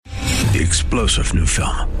The explosive new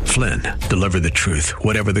film, Flynn, deliver the truth,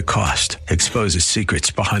 whatever the cost, exposes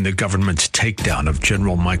secrets behind the government's takedown of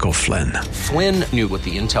General Michael Flynn. Flynn knew what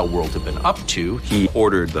the intel world had been up to. He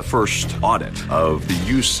ordered the first audit of the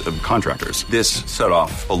use of contractors. This set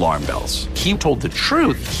off alarm bells. He told the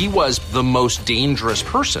truth. He was the most dangerous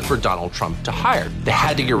person for Donald Trump to hire. They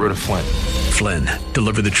had to get rid of Flynn. Flynn,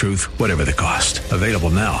 deliver the truth, whatever the cost. Available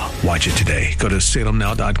now. Watch it today. Go to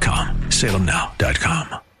salemnow.com.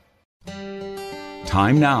 salemnow.com.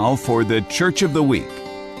 Time now for the Church of the Week,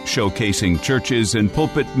 showcasing churches and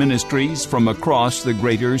pulpit ministries from across the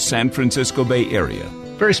greater San Francisco Bay Area.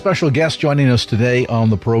 Very special guest joining us today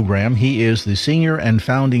on the program. He is the senior and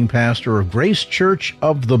founding pastor of Grace Church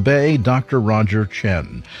of the Bay, Dr. Roger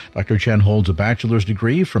Chen. Dr. Chen holds a bachelor's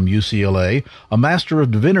degree from UCLA, a Master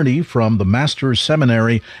of Divinity from the Master's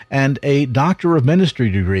Seminary, and a Doctor of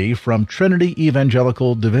Ministry degree from Trinity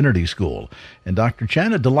Evangelical Divinity School. And Dr.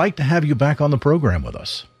 Chen, a delight to have you back on the program with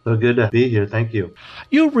us. So good to be here. Thank you.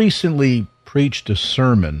 You recently preached a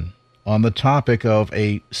sermon on the topic of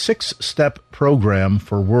a 6-step program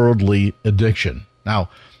for worldly addiction. Now,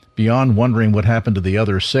 beyond wondering what happened to the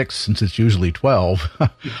other 6, since it's usually 12,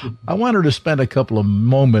 I wanted to spend a couple of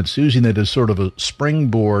moments using it as sort of a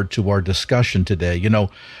springboard to our discussion today. You know,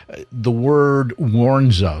 the Word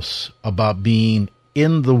warns us about being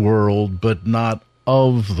in the world, but not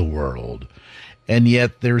of the world. And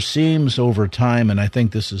yet there seems over time, and I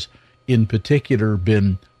think this has in particular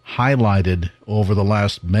been highlighted over the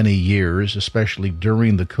last many years, especially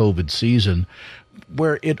during the COVID season,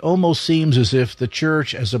 where it almost seems as if the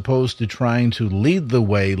church, as opposed to trying to lead the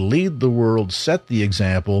way, lead the world, set the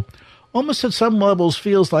example, almost at some levels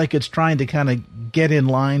feels like it's trying to kind of get in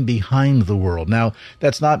line behind the world. Now,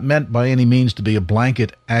 that's not meant by any means to be a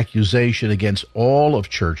blanket accusation against all of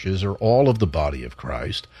churches or all of the body of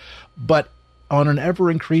Christ, but on an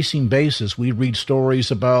ever-increasing basis, we read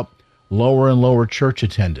stories about lower and lower church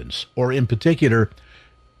attendance, or in particular,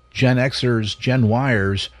 Gen Xers, Gen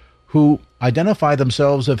Yers, who identify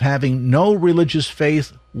themselves as having no religious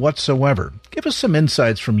faith whatsoever. Give us some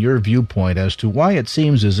insights from your viewpoint as to why it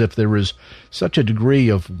seems as if there is such a degree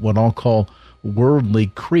of what I'll call worldly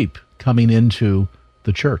creep coming into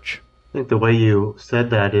the church. I think the way you said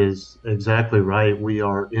that is exactly right. We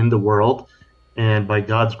are in the world, and by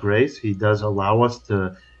God's grace, He does allow us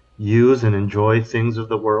to use and enjoy things of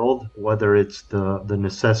the world, whether it's the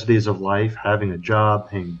necessities of life, having a job,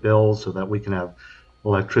 paying bills so that we can have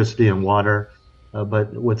electricity and water.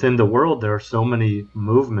 But within the world, there are so many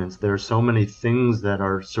movements. There are so many things that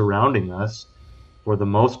are surrounding us. For the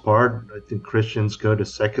most part, I think Christians go to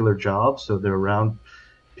secular jobs, so they're around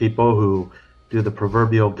people who do the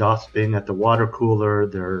proverbial gossiping at the water cooler.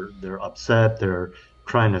 They're upset. They're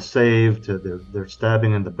trying to save. They're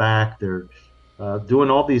stabbing in the back. They're doing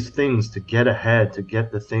all these things to get ahead, to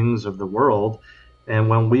get the things of the world. And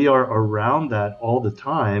when we are around that all the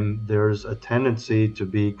time, there's a tendency to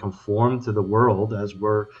be conformed to the world, as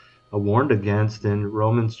we're warned against in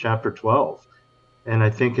Romans chapter 12. And I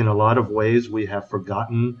think in a lot of ways we have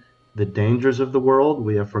forgotten the dangers of the world.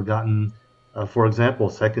 We have forgotten, for example,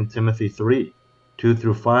 2 Timothy 3, 2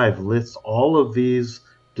 through 5 lists all of these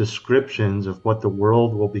descriptions of what the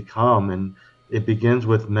world will become. And it begins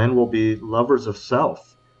with men will be lovers of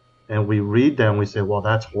self. And we read that and we say, well,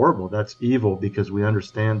 that's horrible. That's evil, because we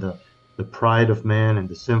understand the pride of man and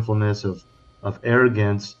the sinfulness of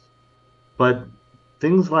arrogance. But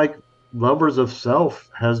things like lovers of self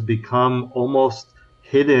has become almost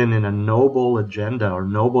hidden in a noble agenda or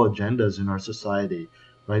noble agendas in our society,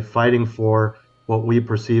 right? Fighting for what we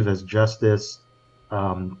perceive as justice,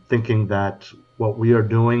 thinking that what we are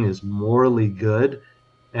doing is morally good.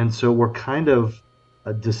 And so we're kind of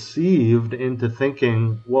deceived into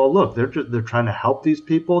thinking, well, look, they're trying to help these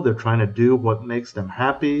people. They're trying to do what makes them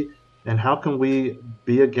happy. And how can we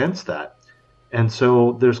be against that? And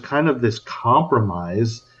so there's kind of this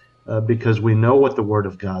compromise because we know what the Word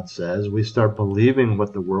of God says. We start believing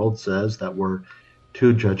what the world says, that we're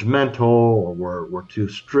too judgmental or we're too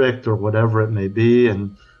strict or whatever it may be.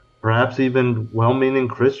 And perhaps even well-meaning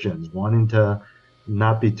Christians wanting to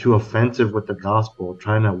not be too offensive with the gospel,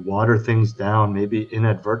 trying to water things down, maybe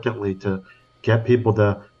inadvertently to get people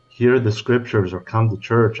to hear the scriptures or come to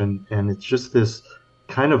church. And it's just this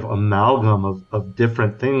kind of amalgam of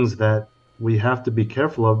different things that we have to be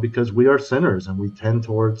careful of, because we are sinners and we tend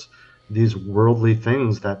towards these worldly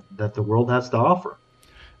things that the world has to offer.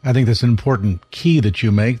 I think that's an important key that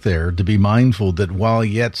you make there, to be mindful that while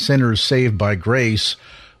yet sinners saved by grace,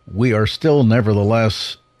 we are still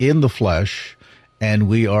nevertheless in the flesh, and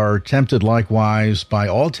we are tempted likewise by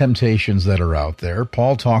all temptations that are out there.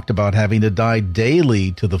 Paul talked about having to die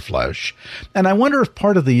daily to the flesh. And I wonder if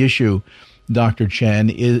part of the issue, Dr. Chen,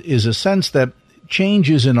 is a sense that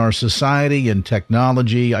changes in our society and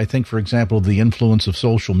technology, I think, for example, the influence of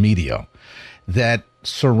social media, that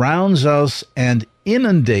surrounds us and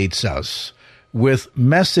inundates us with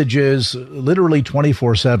messages literally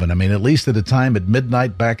 24/7. I mean, at least at a time at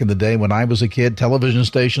midnight back in the day when I was a kid, television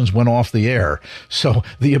stations went off the air. So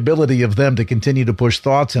the ability of them to continue to push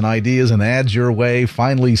thoughts and ideas and ads your way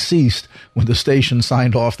finally ceased when the station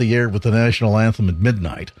signed off the air with the national anthem at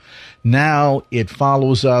midnight. Now it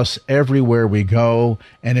follows us everywhere we go,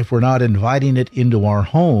 and if we're not inviting it into our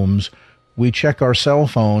homes, we check our cell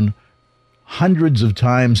phone hundreds of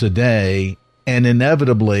times a day, and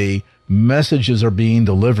inevitably messages are being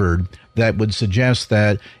delivered that would suggest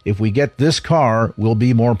that if we get this car, we'll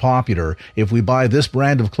be more popular. If we buy this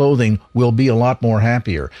brand of clothing, we'll be a lot more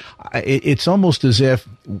happier. It's almost as if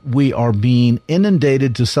we are being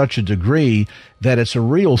inundated to such a degree that it's a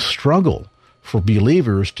real struggle for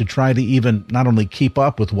believers to try to even not only keep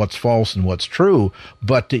up with what's false and what's true,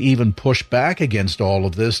 but to even push back against all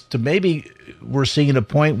of this. To maybe we're seeing a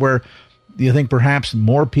point where you think perhaps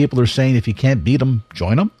more people are saying, if you can't beat them,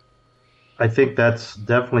 join them? I think that's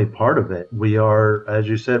definitely part of it. We are, as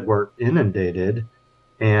you said, we're inundated,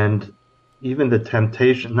 and even the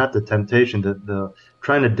temptation, not the temptation, the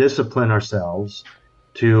trying to discipline ourselves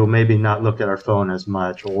to maybe not look at our phone as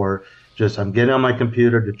much, or just I'm getting on my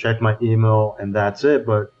computer to check my email and that's it.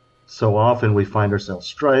 But so often we find ourselves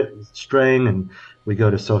straying, and we go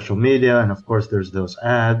to social media, and of course there's those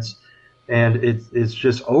ads, and it's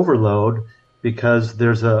just overload, because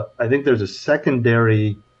I think there's a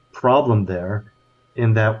secondary problem there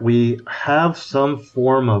in that we have some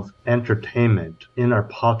form of entertainment in our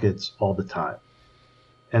pockets all the time.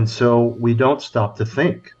 And so we don't stop to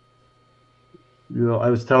think. You know, I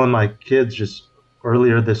was telling my kids just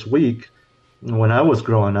earlier this week, when I was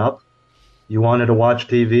growing up, you wanted to watch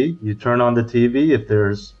TV, you turn on the TV. If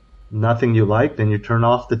there's nothing you like, then you turn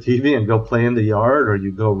off the TV and go play in the yard, or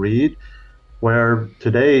you go read. Where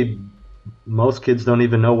today, most kids don't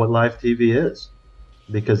even know what live TV is,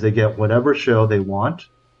 because they get whatever show they want,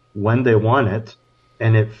 when they want it,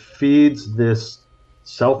 and it feeds this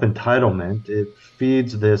self-entitlement. It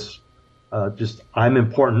feeds this just, I'm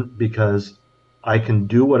important because I can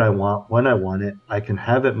do what I want when I want it. I can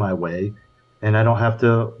have it my way, and I don't have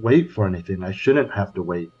to wait for anything. I shouldn't have to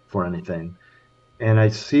wait for anything. And I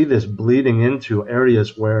see this bleeding into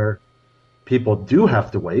areas where people do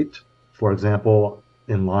have to wait. For example,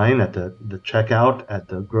 in line at the checkout at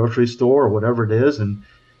the grocery store or whatever it is. And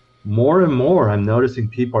more I'm noticing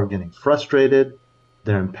people are getting frustrated.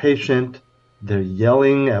 They're impatient. They're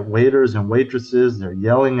yelling at waiters and waitresses. They're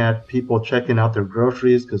yelling at people checking out their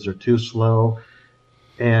groceries because they're too slow.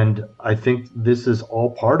 And I think this is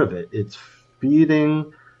all part of it. It's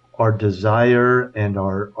feeding our desire and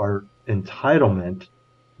our entitlement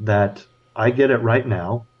that I get it right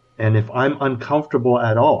now. And if I'm uncomfortable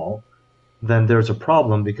at all, then there's a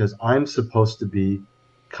problem, because I'm supposed to be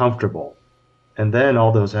comfortable. And then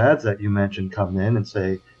all those ads that you mentioned come in and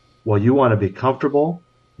say, well, you want to be comfortable,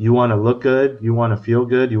 you want to look good, you want to feel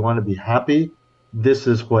good, you want to be happy. This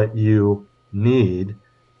is what you need.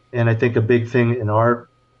 And I think a big thing in our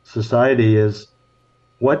society is,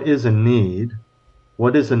 what is a need,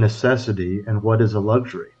 what is a necessity, and what is a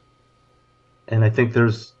luxury? And I think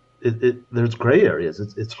there's gray areas.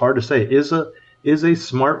 It's hard to say. Is a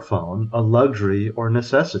smartphone a luxury or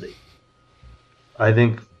necessity? I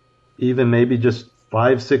think even maybe just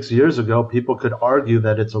 5-6 years ago, people could argue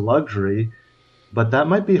that it's a luxury, but that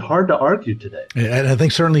might be hard to argue today. And I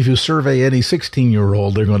think certainly if you survey any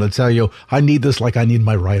 16-year-old, they're going to tell you, I need this like I need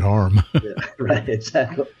my right arm. Yeah, right,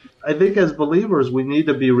 exactly. I think as believers, we need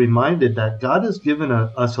to be reminded that God has given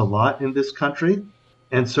us a lot in this country,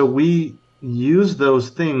 and so we use those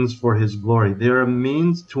things for His glory. They're a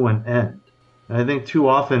means to an end. And I think too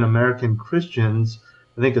often American Christians,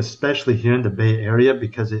 I think especially here in the Bay Area,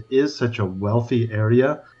 because it is such a wealthy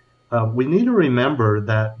area, we need to remember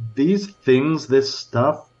that these things, this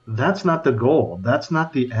stuff, that's not the goal. That's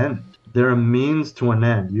not the end. They're a means to an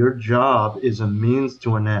end. Your job is a means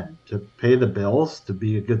to an end. To pay the bills, to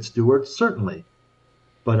be a good steward, certainly.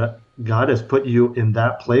 But God has put you in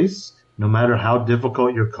that place, no matter how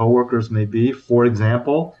difficult your coworkers may be, for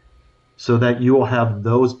example, so that you will have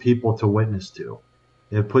those people to witness to.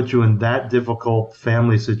 It put you in that difficult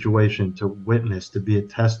family situation to witness, to be a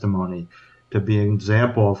testimony, to be an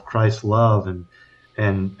example of Christ's love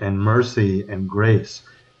and mercy and grace.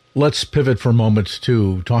 Let's pivot for a moment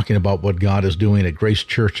to talking about what God is doing at Grace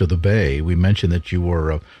Church of the Bay. We mentioned that you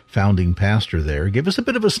were a founding pastor there. Give us a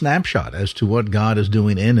bit of a snapshot as to what God is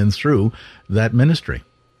doing in and through that ministry.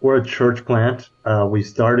 We're a church plant. We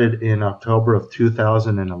started in October of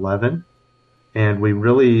 2011, and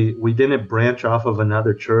we didn't branch off of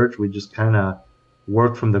another church. We just kind of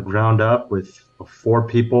worked from the ground up with 4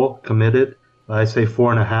 people committed. I say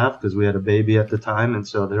 4.5 because we had a baby at the time, and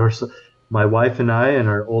so there was my wife and I and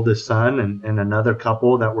our oldest son and another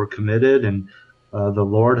couple that were committed, and the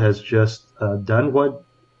Lord has just done what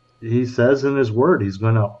He says in His Word. He's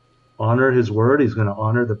going to honor His Word. He's going to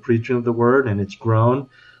honor the preaching of the Word, and it's grown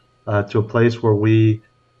to a place where we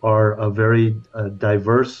are a very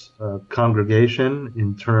diverse congregation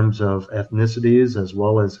in terms of ethnicities as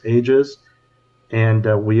well as ages, and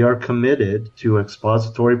we are committed to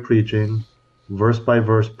expository preaching,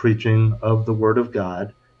 verse-by-verse preaching of the Word of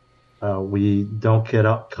God. We don't get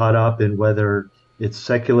caught up in whether it's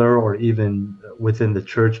secular or even within the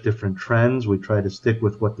church, different trends. We try to stick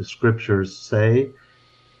with what the Scriptures say,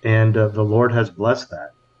 and the Lord has blessed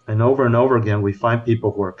that. And over again, we find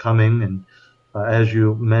people who are coming, and as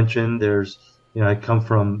you mentioned, I come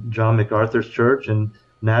from John MacArthur's church, and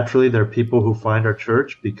naturally there are people who find our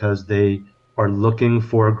church because they are looking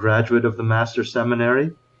for a graduate of the Master's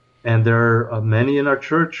Seminary. And there are many in our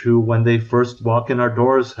church who, when they first walk in our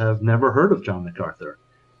doors, have never heard of John MacArthur.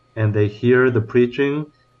 And they hear the preaching,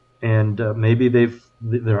 and maybe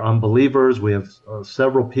they're unbelievers. We have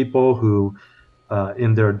several people who,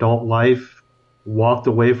 in their adult life, walked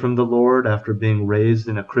away from the Lord after being raised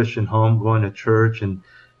in a Christian home, going to church, and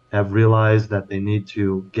have realized that they need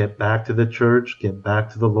to get back to the church, get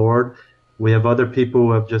back to the Lord. We have other people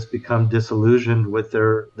who have just become disillusioned with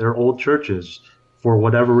their old churches for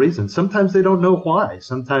whatever reason. Sometimes they don't know why.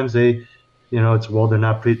 Sometimes they're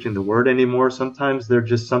not preaching the Word anymore. Sometimes they're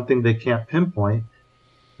just something they can't pinpoint.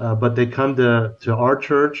 But they come to our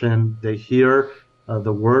church and they hear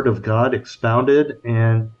the Word of God expounded,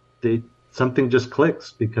 and something just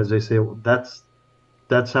clicks because they say, well,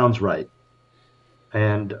 that sounds right.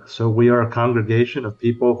 And so we are a congregation of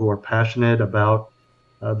people who are passionate about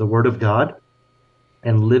the Word of God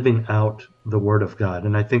and living out the Word of God.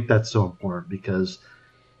 And I think that's so important because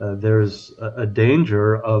there's a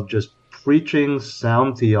danger of just preaching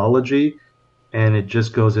sound theology and it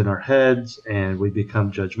just goes in our heads and we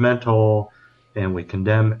become judgmental and we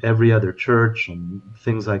condemn every other church and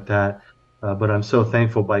things like that. But I'm so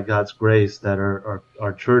thankful by God's grace that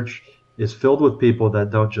our church is filled with people that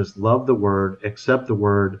don't just love the Word, accept the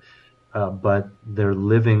Word, but they're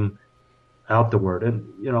living out the Word.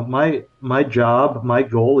 And my job, my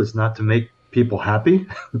goal is not to make people happy.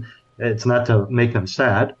 It's not to make them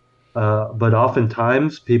sad. But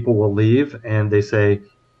oftentimes people will leave and they say,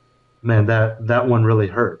 man, that one really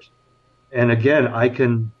hurt. And again, I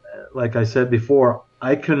can, like I said before,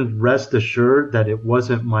 I can rest assured that it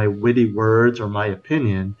wasn't my witty words or my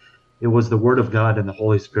opinion. It was the Word of God and the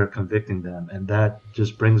Holy Spirit convicting them. And that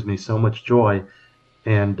just brings me so much joy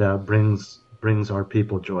and brings our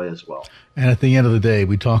people joy as well. And at the end of the day,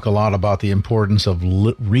 we talk a lot about the importance of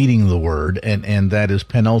reading the Word, and that is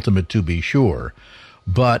penultimate to be sure.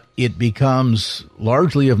 But it becomes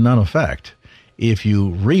largely of none effect if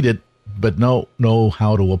you read it but don't know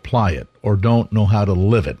how to apply it or don't know how to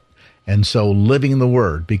live it. And so living the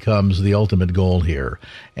Word becomes the ultimate goal here.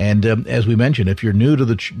 And as we mentioned, if you're new to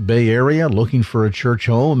the Bay Area, looking for a church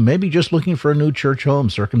home, maybe just looking for a new church home,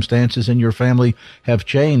 circumstances in your family have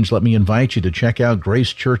changed, let me invite you to check out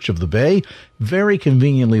Grace Church of the Bay, very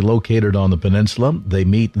conveniently located on the peninsula. They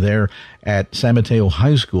meet there at San Mateo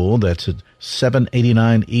High School. That's at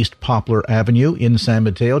 789 East Poplar Avenue in San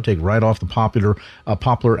Mateo. Take right off the Poplar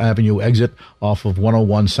Avenue exit off of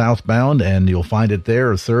 101 southbound, and you'll find it there,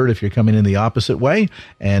 or third if you're coming in the opposite way.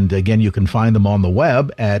 And again, you can find them on the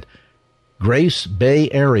web at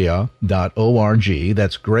gracebayarea.org.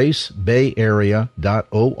 That's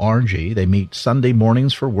gracebayarea.org. They meet Sunday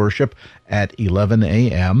mornings for worship at 11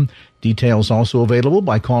 a.m. Details also available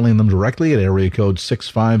by calling them directly at area code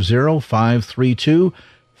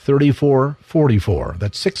 650-532-3444.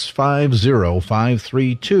 That's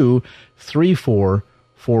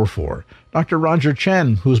 650-532-3444. Dr. Roger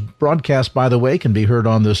Chen, whose broadcast, by the way, can be heard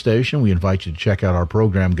on this station. We invite you to check out our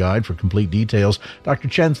program guide for complete details. Dr.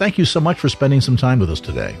 Chen, thank you so much for spending some time with us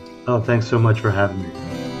today. Oh, thanks so much for having me.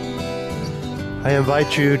 I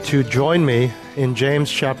invite you to join me in James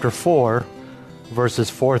chapter 4, verses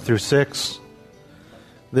 4 through 6.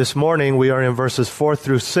 This morning we are in verses 4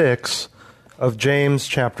 through 6 of James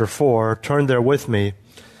chapter 4. Turn there with me.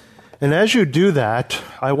 And as you do that,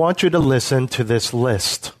 I want you to listen to this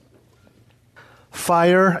list.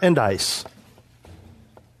 fire and ice,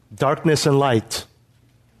 darkness and light,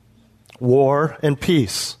 war and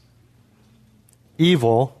peace,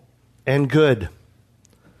 evil and good,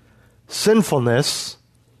 sinfulness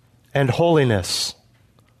and holiness,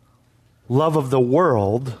 love of the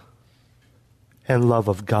world and love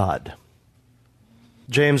of God.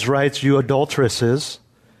 James writes, "You adulteresses,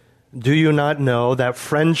 do you not know that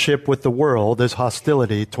friendship with the world is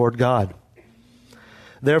hostility toward God?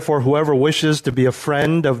 Therefore, whoever wishes to be a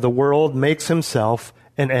friend of the world makes himself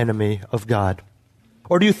an enemy of God.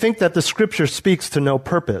 Or do you think that the Scripture speaks to no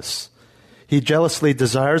purpose? He jealously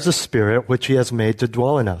desires the Spirit which he has made to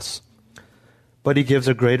dwell in us. But he gives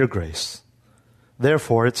a greater grace.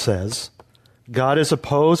 Therefore, it says, God is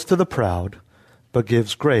opposed to the proud, but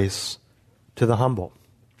gives grace to the humble."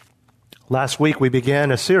 Last week, we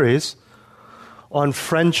began a series on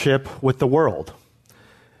friendship with the world.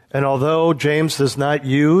 And although James does not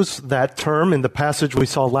use that term in the passage we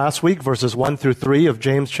saw last week, verses 1 through 3 of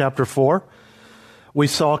James chapter 4, we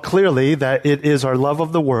saw clearly that it is our love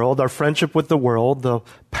of the world, our friendship with the world, the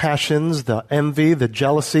passions, the envy, the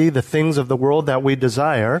jealousy, the things of the world that we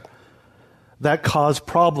desire, that cause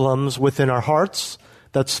problems within our hearts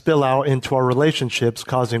that spill out into our relationships,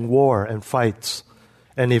 causing war and fights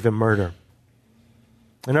and even murder.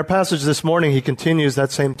 In our passage this morning, he continues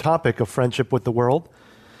that same topic of friendship with the world.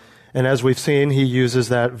 And as we've seen, he uses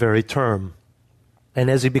that very term. And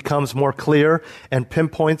as he becomes more clear and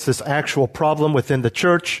pinpoints this actual problem within the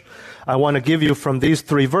church, I want to give you from these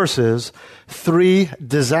 3 verses 3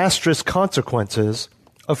 disastrous consequences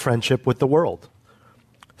of friendship with the world.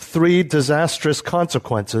 3 disastrous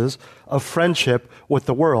consequences of friendship with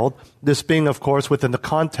the world, this being, of course, within the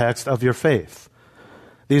context of your faith.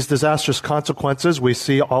 These disastrous consequences we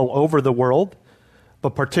see all over the world,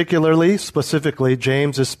 but particularly, specifically,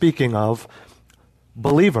 James is speaking of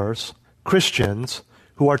believers, Christians,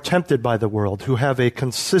 who are tempted by the world, who have a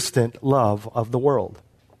consistent love of the world.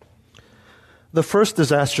 The first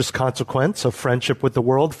disastrous consequence of friendship with the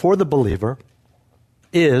world for the believer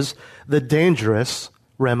is the dangerous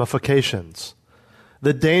ramifications.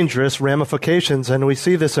 The dangerous ramifications, and we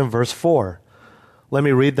see this in verse 4. Let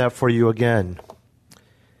me read that for you again.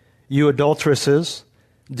 "You adulteresses,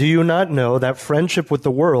 do you not know that friendship with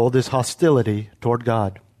the world is hostility toward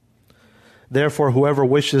God? Therefore, whoever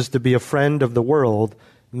wishes to be a friend of the world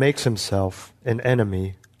makes himself an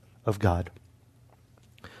enemy of God."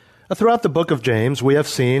 Throughout the book of James, we have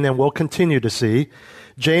seen and will continue to see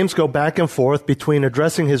James go back and forth between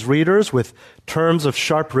addressing his readers with terms of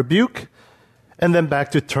sharp rebuke and then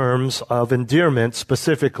back to terms of endearment,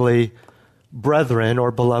 specifically brethren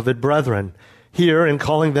or beloved brethren. Here, in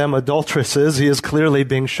calling them adulteresses, he is clearly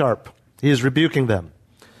being sharp. He is rebuking them.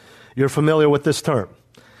 You're familiar with this term.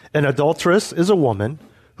 An adulteress is a woman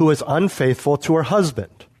who is unfaithful to her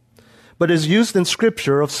husband, but is used in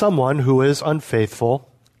Scripture of someone who is unfaithful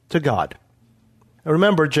to God. Now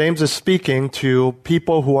remember, James is speaking to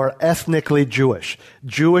people who are ethnically Jewish,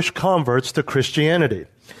 Jewish converts to Christianity.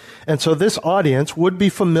 And so this audience would be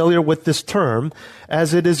familiar with this term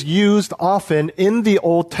as it is used often in the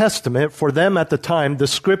Old Testament. For them at the time, the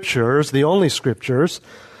Scriptures, the only Scriptures,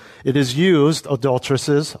 it is used,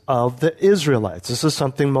 adulteresses of the Israelites. This is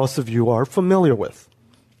something most of you are familiar with.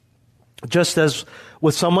 Just as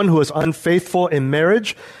with someone who is unfaithful in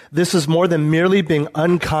marriage, this is more than merely being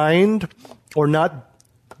unkind or not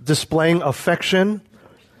displaying affection.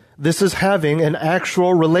 This is having an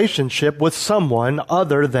actual relationship with someone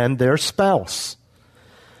other than their spouse.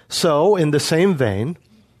 So, in the same vein,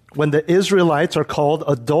 when the Israelites are called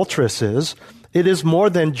adulteresses, it is more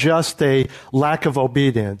than just a lack of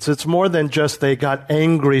obedience. It's more than just they got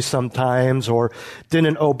angry sometimes or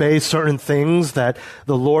didn't obey certain things that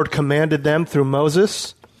the Lord commanded them through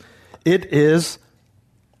Moses. It is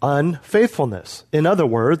unfaithfulness. In other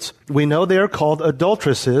words, we know they are called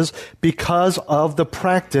adulteresses because of the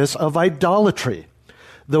practice of idolatry,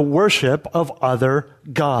 the worship of other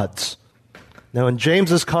gods. Now, in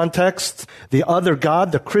James's context, the other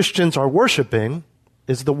god the Christians are worshiping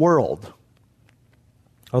is the world.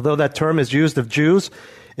 Although that term is used of Jews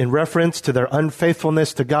in reference to their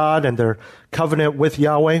unfaithfulness to God and their covenant with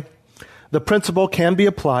Yahweh, the principle can be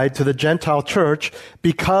applied to the Gentile church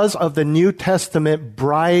because of the New Testament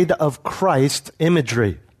bride of Christ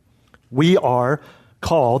imagery. We are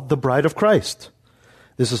called the bride of Christ.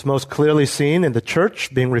 This is most clearly seen in the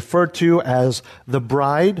church being referred to as the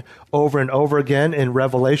bride over and over again in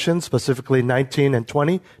Revelation, specifically 19 and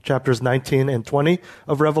 20, chapters 19 and 20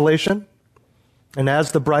 of Revelation. And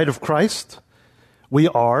as the bride of Christ, we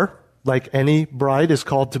are, like any bride is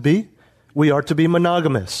called to be, we are to be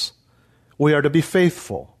monogamous. We are to be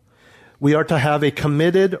faithful. We are to have a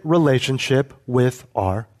committed relationship with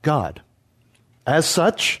our God. As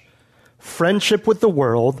such, friendship with the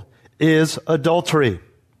world is adultery.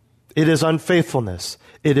 It is unfaithfulness.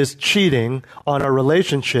 It is cheating on our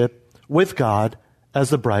relationship with God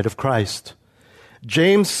as the bride of Christ.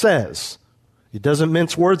 James says, he doesn't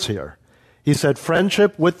mince words here. He said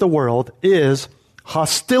friendship with the world is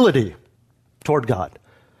hostility toward God.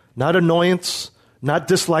 Not annoyance, not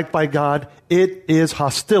disliked by God. It is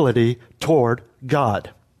hostility toward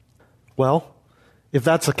God. Well, if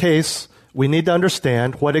that's the case, we need to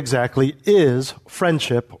understand what exactly is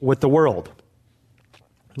friendship with the world.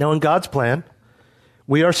 Now, in God's plan,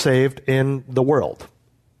 we are saved in the world,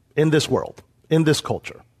 in this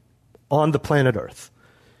culture, on the planet Earth.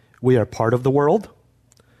 We are part of the world.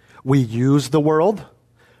 We use the world.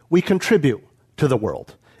 We contribute to the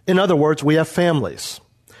world. In other words, we have families.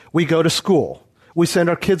 We go to school. We send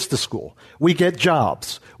our kids to school. We get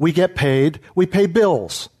jobs. We get paid. We pay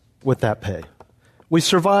bills with that pay. We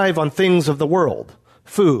survive on things of the world: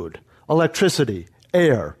 food, electricity,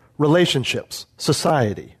 air, relationships,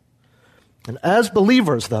 society. And as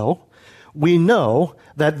believers, though, we know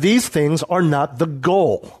that these things are not the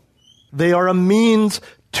goal. They are a means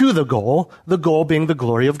to the goal being the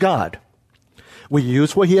glory of God. We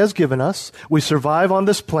use what He has given us. We survive on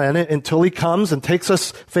this planet until He comes and takes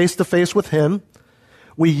us face to face with Him.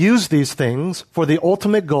 We use these things for the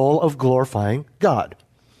ultimate goal of glorifying God.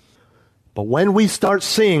 But when we start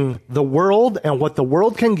seeing the world and what the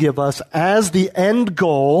world can give us as the end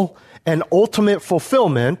goal and ultimate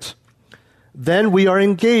fulfillment, then we are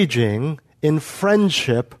engaging in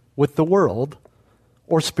friendship with the world,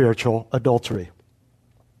 or spiritual adultery.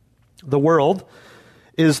 The world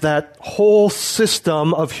is that whole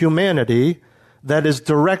system of humanity that is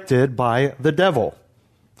directed by the devil.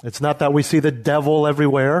 It's not that we see the devil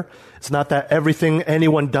everywhere. It's not that everything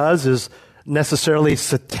anyone does is necessarily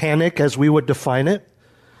satanic as we would define it.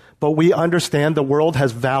 But we understand the world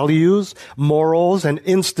has values, morals, and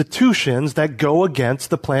institutions that go against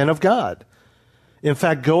the plan of God. In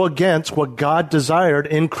fact, go against what God desired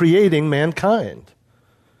in creating mankind.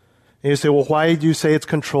 And you say, well, why do you say it's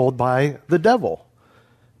controlled by the devil?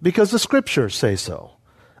 Because the scriptures say so.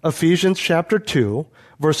 Ephesians chapter 2,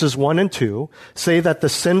 verses 1 and 2 say that the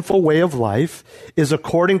sinful way of life is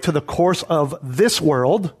according to the course of this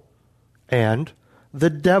world and the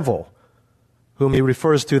devil, whom he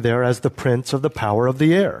refers to there as the prince of the power of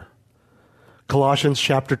the air. Colossians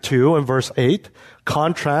chapter 2 and verse 8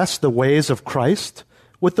 contrasts the ways of Christ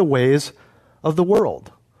with the ways of the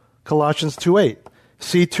world. Colossians 2:8,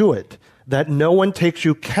 see to it that no one takes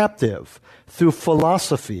you captive through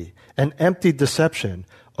philosophy and empty deception,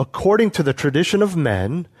 according to the tradition of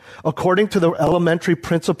men, according to the elementary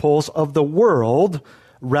principles of the world,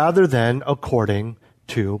 rather than according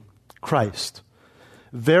to Christ.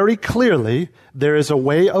 Very clearly, there is a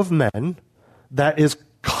way of men that is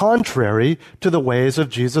contrary to the ways of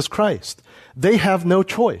Jesus Christ. They have no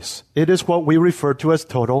choice. It is what we refer to as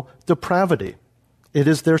total depravity. It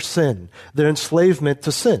is their sin, their enslavement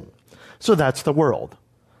to sin. So that's the world.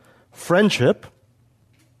 Friendship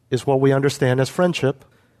is what we understand as friendship,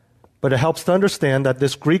 but it helps to understand that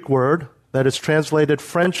this Greek word that is translated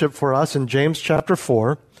friendship for us in James chapter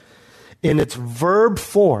 4, in its verb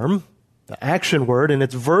form, the action word, in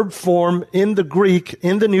its verb form in the Greek,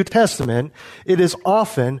 in the New Testament, it is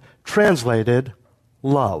often translated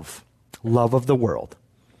love, love of the world.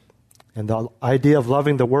 And the idea of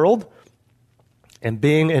loving the world and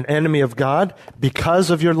being an enemy of God because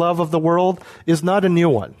of your love of the world is not a new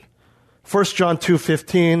one. 1 John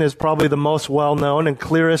 2:15 is probably the most well-known and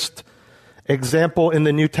clearest example in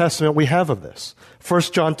the New Testament we have of this.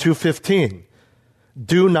 1 John 2:15,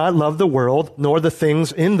 do not love the world nor the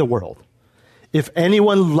things in the world. If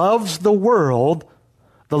anyone loves the world,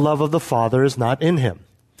 the love of the Father is not in him.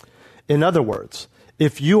 In other words,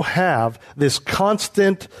 if you have this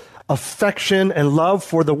constant affection and love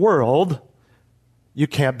for the world, you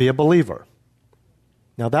can't be a believer.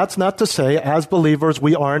 Now, that's not to say, as believers,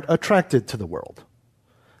 we aren't attracted to the world,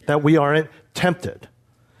 that we aren't tempted.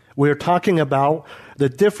 We're talking about the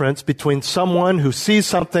difference between someone who sees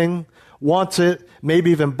something, wants it,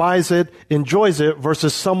 maybe even buys it, enjoys it,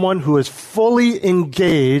 versus someone who is fully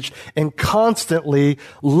engaged and constantly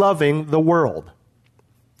loving the world.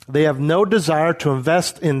 They have no desire to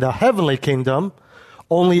invest in the heavenly kingdom,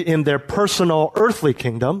 only in their personal earthly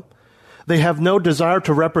kingdom. They have no desire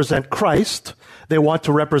to represent Christ. They want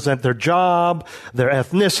to represent their job, their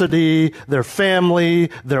ethnicity, their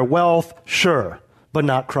family, their wealth, sure, but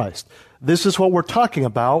not Christ. This is what we're talking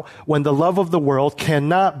about when the love of the world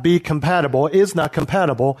cannot be compatible, is not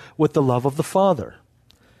compatible with the love of the Father.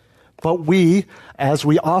 But we, as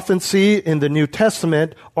we often see in the New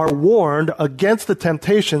Testament, are warned against the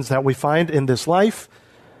temptations that we find in this life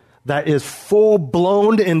that is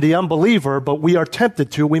full-blown in the unbeliever, but we are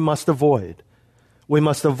tempted to, we must avoid. We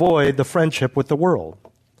must avoid the friendship with the world.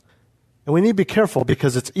 And we need to be careful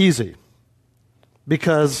because it's easy.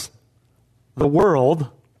 Because the world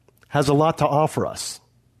has a lot to offer us.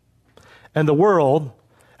 And the world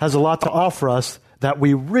has a lot to offer us that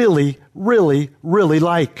we really, really, really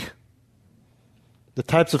like. The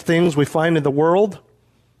types of things we find in the world,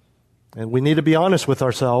 and we need to be honest with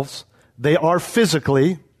ourselves, they are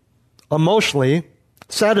physically, emotionally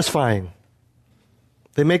satisfying.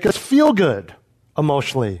 They make us feel good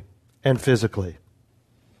emotionally and physically.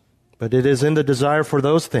 But it is in the desire for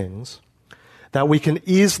those things that we can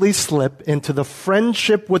easily slip into the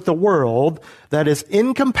friendship with the world that is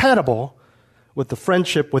incompatible with the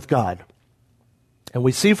friendship with God. And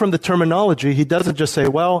we see from the terminology, he doesn't just say,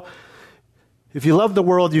 well, if you love the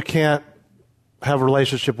world, you can't have a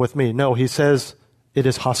relationship with me. No, he says it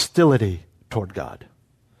is hostility toward God.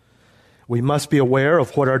 We must be aware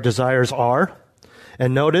of what our desires are.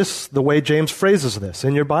 And notice the way James phrases this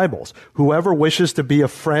in your Bibles. Whoever wishes to be a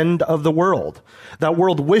friend of the world. That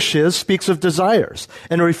word wishes speaks of desires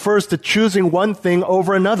and refers to choosing one thing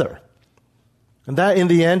over another. And that in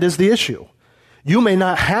the end is the issue. You may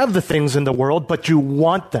not have the things in the world, but you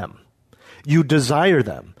want them. You desire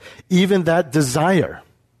them. Even that desire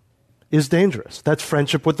is dangerous. That's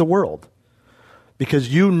friendship with the world.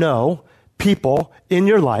 Because you know people in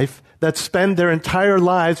your life that spend their entire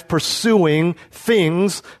lives pursuing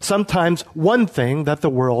things, sometimes one thing that the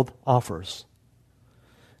world offers.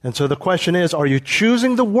 And so the question is, are you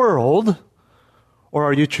choosing the world or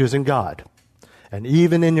are you choosing God? And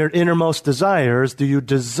even in your innermost desires, do you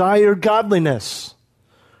desire godliness?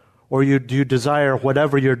 Or do you desire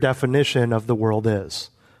whatever your definition of the world is?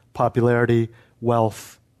 Popularity,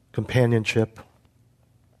 wealth, companionship.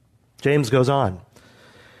 James goes on.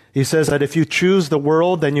 He says that if you choose the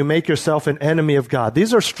world, then you make yourself an enemy of God.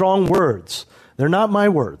 These are strong words. They're not my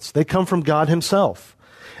words. They come from God himself.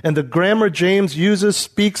 And the grammar James uses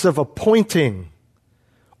speaks of appointing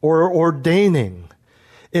or ordaining.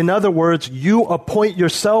 In other words, you appoint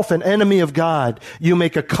yourself an enemy of God. You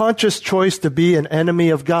make a conscious choice to be an enemy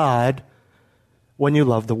of God when you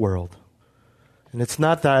love the world. And it's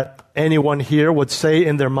not that anyone here would say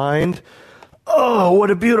in their mind, oh,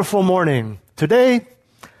 what a beautiful morning. Today,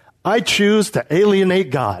 I choose to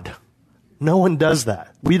alienate God. No one does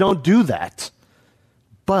that. We don't do that.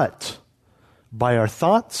 But by our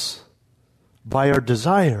thoughts, by our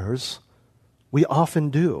desires, we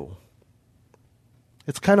often do.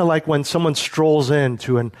 It's kind of like when someone strolls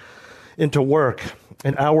into work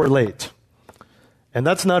an hour late. And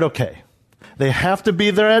that's not okay. They have to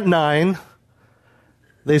be there at 9.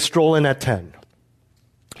 They stroll in at 10.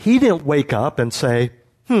 He didn't wake up and say,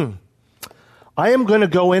 I am going to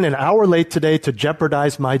go in an hour late today to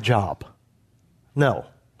jeopardize my job. No.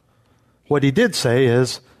 What he did say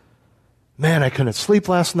is, man, I couldn't sleep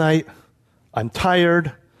last night. I'm tired.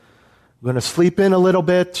 I'm going to sleep in a little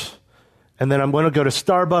bit. And then I'm going to go to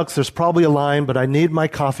Starbucks. There's probably a line, but I need my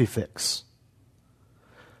coffee fix.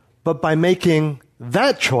 But by making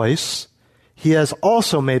that choice, he has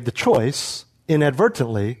also made the choice,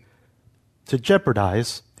 inadvertently, to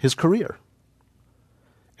jeopardize his career.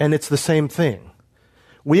 And it's the same thing.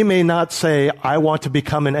 We may not say, I want to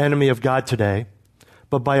become an enemy of God today,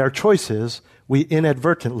 but by our choices, we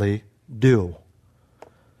inadvertently do.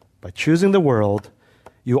 By choosing the world,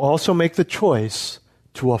 you also make the choice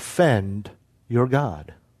to offend your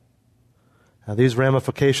God. Now, these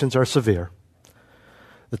ramifications are severe.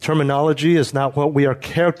 The terminology is not what we are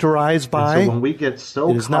characterized by. And so when we get so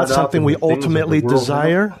it is not something we ultimately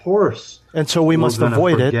desire. Of course, and so we must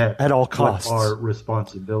avoid it at all costs. What our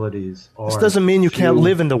responsibilities are. This doesn't mean you can't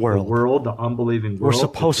live in the world. The unbelieving world. We're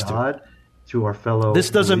supposed to God, to our fellow This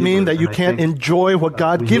doesn't believers. mean that you can't enjoy what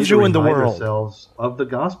God gives you in the world. Ourselves of the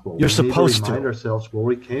gospel. You're supposed to remind ourselves where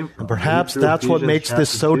we came from. And perhaps that's what makes this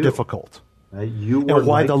so difficult. And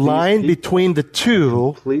why the line between the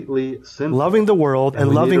two, loving the world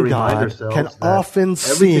and loving God, can often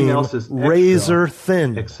seem razor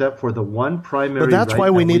thin. Except for the one primary. But that's why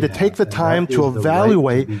we need to take the time to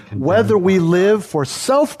evaluate whether we live for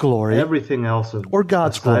self-glory or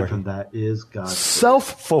God's glory. From that is God's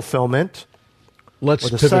self-fulfillment. Let's or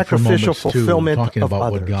the pivot sacrificial for moments fulfillment to talking about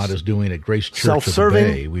of what others. God is doing at Grace Church of the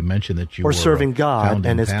Bay. We mentioned that you were serving God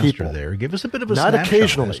and His pastor people. There. Give us a bit of a not snapshot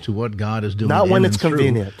occasionally, as to what God is doing. Not when it's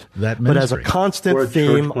convenient, but as a constant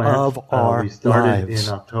theme of our we started lives.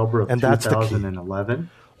 in October of and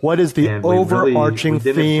 2011.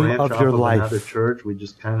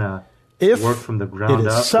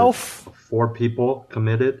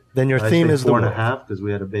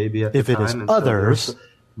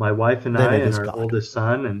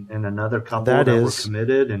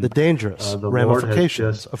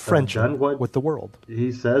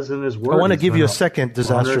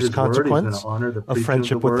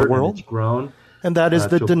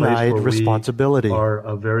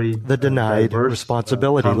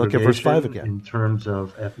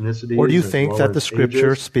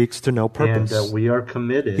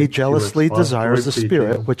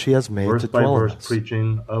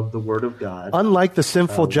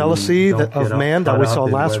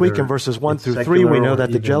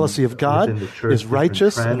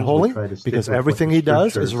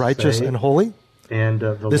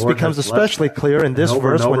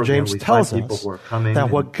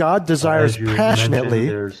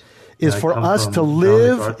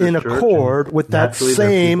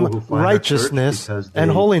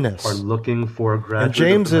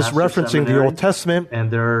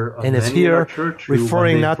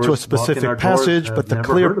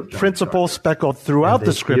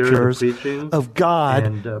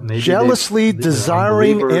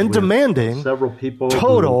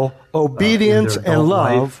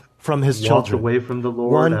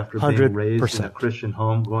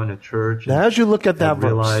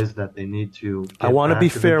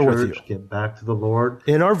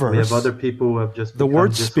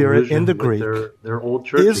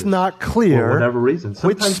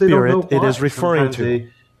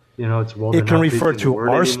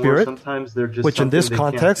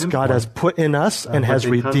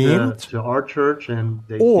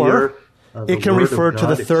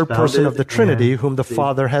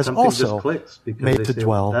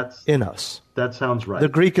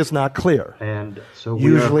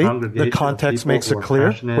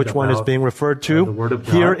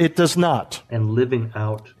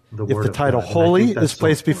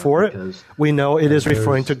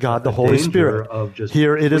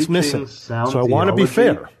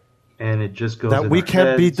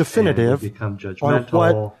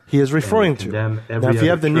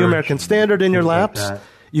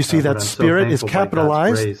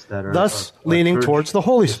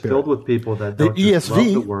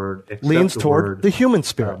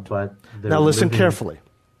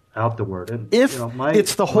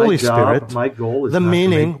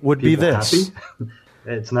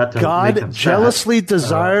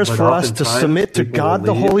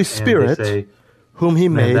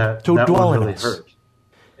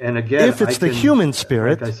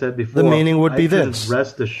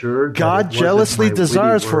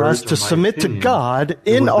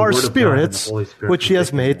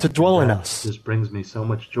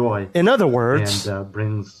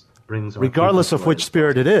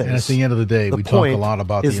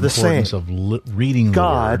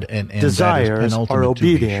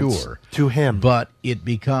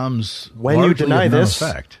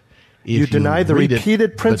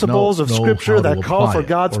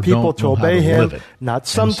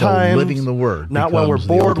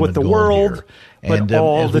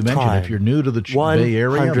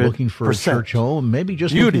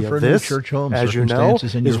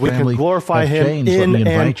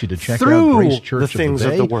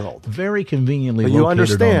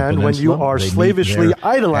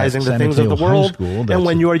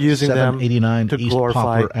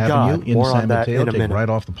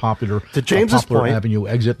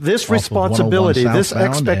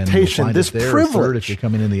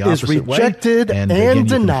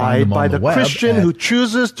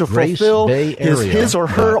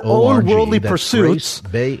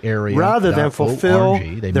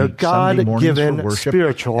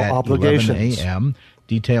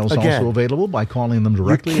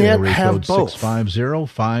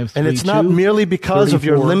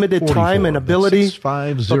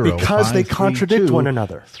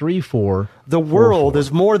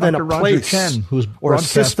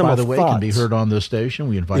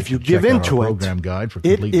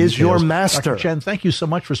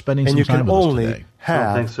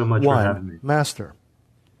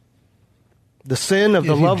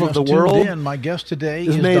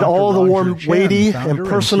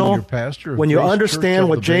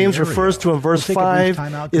 verse We'll take a brief 5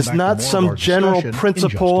 time out, is come back not to more of some our general discussion in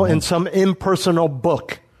principle just a in some impersonal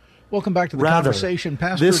book. Welcome back to the Rather, conversation.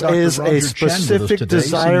 Pastor this Dr. is Roger a Chen specific with us today,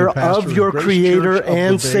 desire senior pastor of your Grace Creator Church of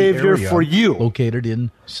and the Bay Savior Area, for you. located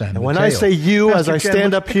in San And Mateo. when I say you, Pastor as I Chen,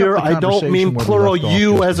 stand let's up pick here, the I don't conversation mean where we plural left off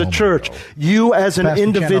you just as a moment church, ago. you as an Pastor Chen, I'd like to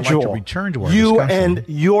individual, return to our you discussion. and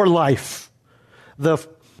your life, the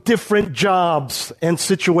different jobs and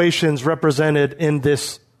situations represented in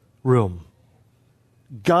this room.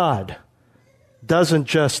 God doesn't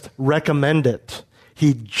just recommend it.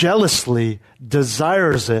 He jealously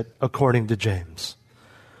desires it, according to James.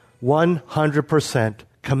 100%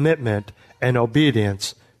 commitment and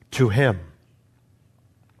obedience to Him.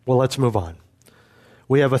 Well, let's move on.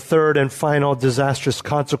 We have a third and final disastrous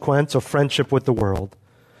consequence of friendship with the world.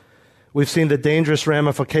 We've seen the dangerous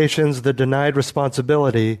ramifications, the denied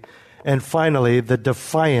responsibility, and finally, the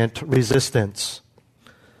defiant resistance.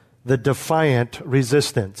 The defiant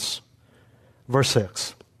resistance. Verse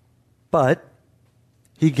 6. But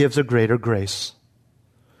He gives a greater grace.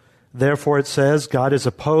 Therefore it says, God is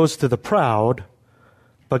opposed to the proud,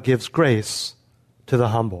 but gives grace to the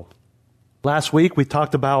humble. Last week we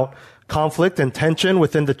talked about conflict and tension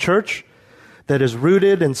within the church that is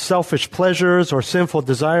rooted in selfish pleasures or sinful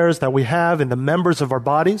desires that we have in the members of our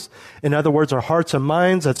bodies. In other words, our hearts and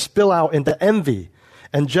minds that spill out into envy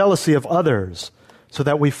and jealousy of others so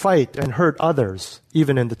that we fight and hurt others,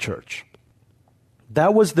 even in the church.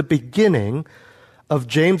 That was the beginning of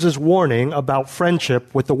James's warning about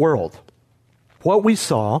friendship with the world. What we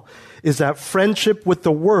saw is that friendship with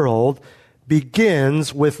the world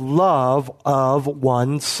begins with love of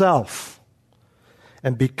oneself.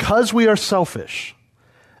 And because we are selfish,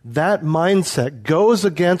 that mindset goes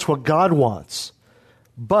against what God wants,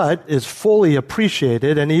 but is fully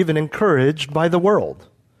appreciated and even encouraged by the world.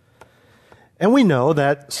 And we know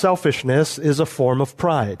that selfishness is a form of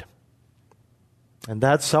pride. And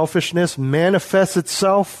that selfishness manifests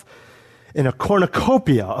itself in a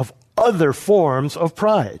cornucopia of other forms of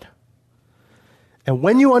pride. And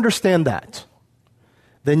when you understand that,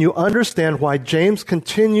 then you understand why James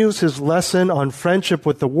continues his lesson on friendship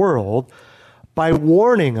with the world by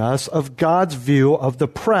warning us of God's view of the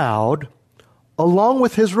proud, along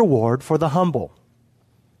with His reward for the humble.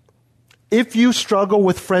 If you struggle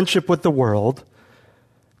with friendship with the world,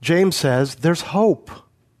 James says there's hope.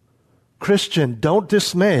 Christian, don't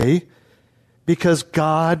dismay, because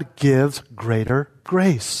God gives greater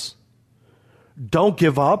grace. Don't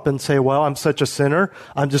give up and say, well, I'm such a sinner,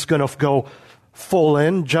 I'm just going to go full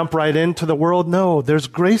in, jump right into the world. No, there's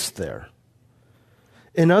grace there.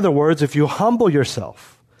 In other words, if you humble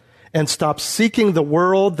yourself and stop seeking the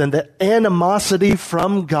world, then the animosity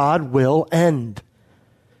from God will end.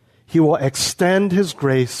 He will extend His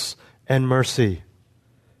grace and mercy.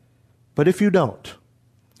 But if you don't,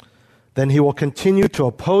 then He will continue to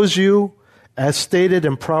oppose you, as stated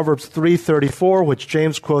in Proverbs 3:34, which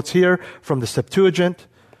James quotes here from the Septuagint,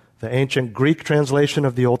 the ancient Greek translation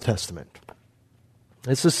of the Old Testament.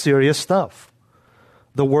 This is serious stuff.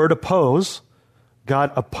 The word oppose,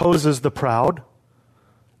 God opposes the proud,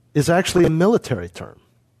 is actually a military term.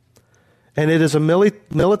 And it is a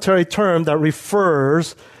military term that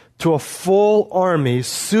refers to a full army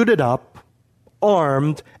suited up,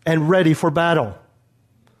 armed, and ready for battle.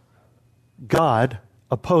 God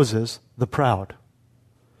opposes the proud.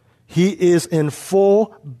 He is in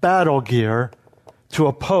full battle gear to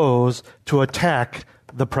oppose, to attack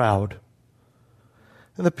the proud.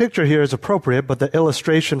 And the picture here is appropriate, but the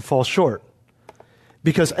illustration falls short.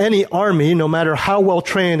 Because any army, no matter how well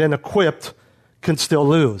trained and equipped, can still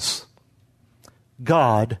lose.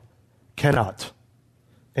 God cannot.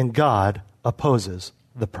 And God opposes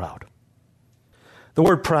the proud. The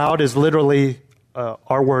word proud is literally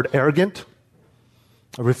our word arrogant.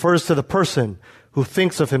 It refers to the person who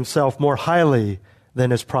thinks of himself more highly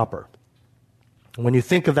than is proper. When you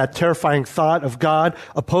think of that terrifying thought of God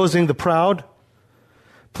opposing the proud,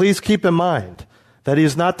 please keep in mind that He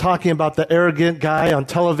is not talking about the arrogant guy on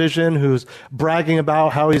television who's bragging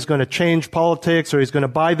about how he's going to change politics or he's going to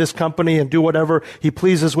buy this company and do whatever he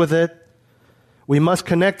pleases with it. We must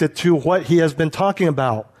connect it to what he has been talking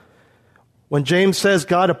about. When James says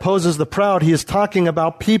God opposes the proud, he is talking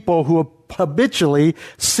about people who habitually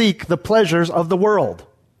seek the pleasures of the world.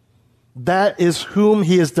 That is whom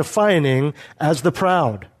he is defining as the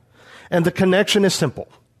proud. And the connection is simple.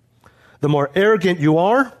 The more arrogant you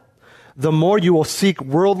are, the more you will seek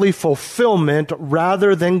worldly fulfillment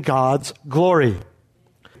rather than God's glory.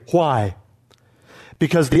 Why?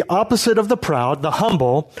 Because the opposite of the proud, the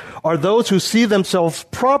humble, are those who see themselves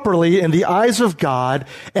properly in the eyes of God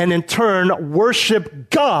and in turn worship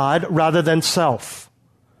God rather than self.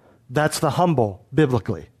 That's the humble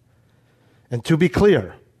biblically. And to be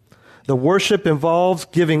clear, the worship involves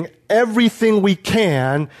giving everything we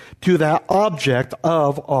can to that object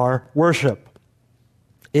of our worship.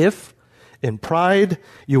 If, in pride,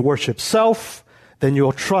 you worship self, then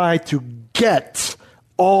you'll try to get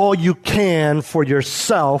all you can for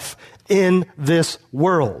yourself in this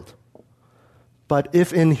world. But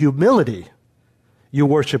if in humility you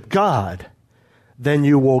worship God, then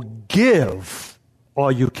you will give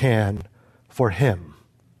all you can for him.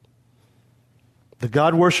 The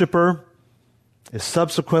God worshiper is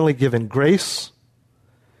subsequently given grace,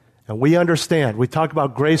 and we understand. We talk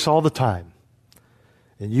about grace all the time.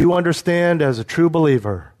 And you understand as a true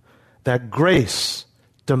believer that grace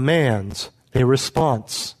demands a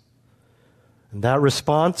response. And that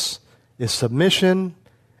response is submission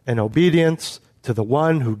and obedience to the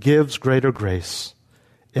one who gives greater grace.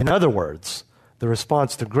 In other words, the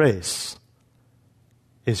response to grace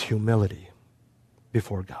is humility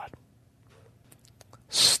before God.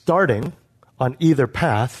 Starting on either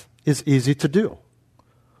path is easy to do.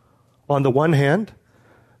 On the one hand,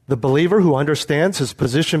 the believer who understands his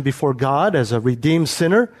position before God as a redeemed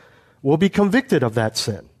sinner will be convicted of that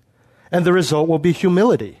sin. And the result will be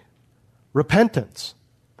humility, repentance,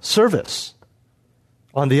 service.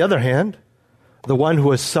 On the other hand, the one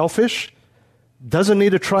who is selfish doesn't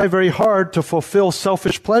need to try very hard to fulfill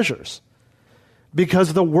selfish pleasures,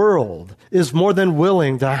 because the world is more than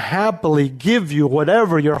willing to happily give you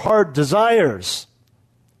whatever your heart desires.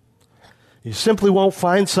 You simply won't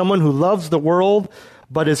find someone who loves the world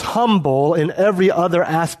but is humble in every other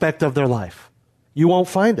aspect of their life. You won't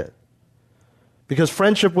find it. Because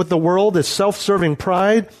friendship with the world is self-serving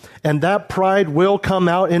pride, and that pride will come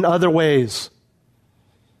out in other ways.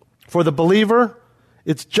 For the believer,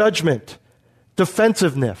 it's judgment,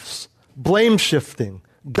 defensiveness, blame shifting,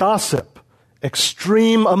 gossip,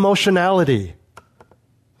 extreme emotionality.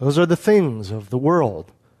 Those are the things of the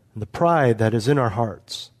world and the pride that is in our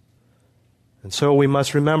hearts. And so we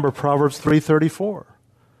must remember Proverbs 3:34.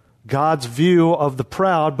 God's view of the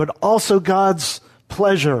proud, but also God's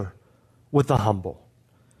pleasure with the humble.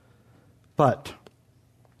 But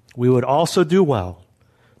we would also do well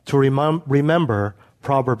to remember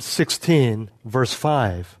Proverbs 16, verse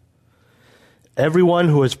 5. Everyone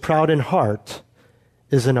who is proud in heart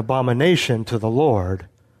is an abomination to the Lord.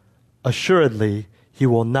 Assuredly, he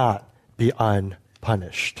will not be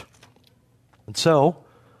unpunished. And so,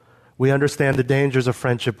 we understand the dangers of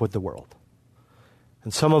friendship with the world.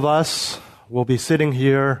 And some of us will be sitting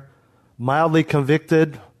here mildly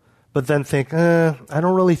convicted, but then think, I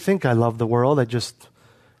don't really think I love the world. I just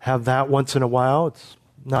have that once in a while. It's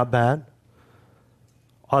not bad.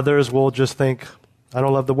 Others will just think, I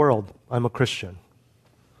don't love the world. I'm a Christian.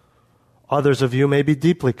 Others of you may be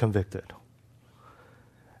deeply convicted.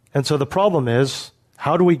 And so the problem is,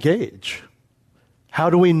 how do we gauge? How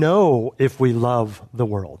do we know if we love the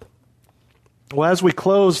world? Well, as we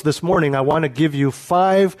close this morning, I want to give you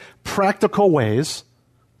 5 practical ways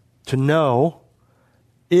to know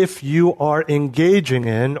if you are engaging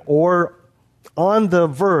in or on the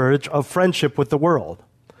verge of friendship with the world.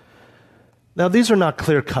 Now, these are not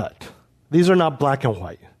clear-cut. These are not black and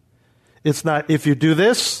white. It's not, if you do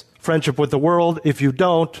this, friendship with the world. If you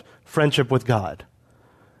don't, friendship with God.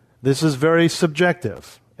 This is very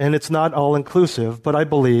subjective, and it's not all-inclusive, but I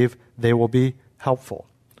believe they will be helpful.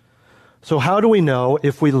 So how do we know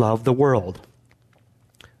if we love the world?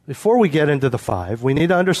 Before we get into the 5, we need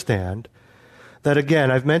to understand that,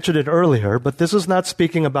 again, I've mentioned it earlier, but this is not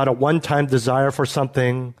speaking about a one-time desire for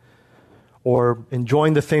something or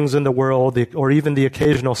enjoying the things in the world or even the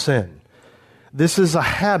occasional sin. This is a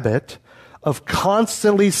habit of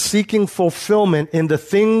constantly seeking fulfillment in the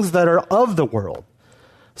things that are of the world,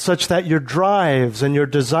 such that your drives and your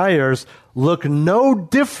desires look no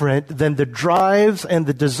different than the drives and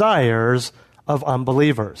the desires of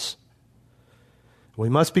unbelievers. We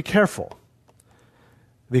must be careful,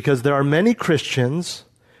 because there are many Christians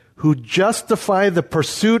who justify the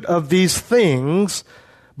pursuit of these things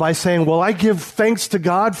by saying, well, I give thanks to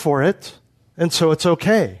God for it, and so it's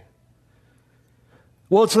okay.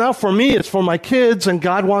 Well, it's not for me, it's for my kids, and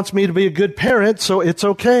God wants me to be a good parent, so it's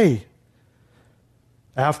okay.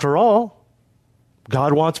 After all,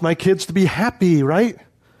 God wants my kids to be happy, right?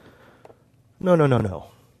 No.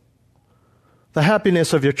 The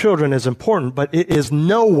happiness of your children is important, but it is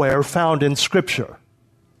nowhere found in Scripture.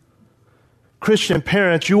 Christian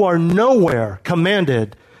parents, you are nowhere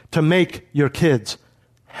commanded to make your kids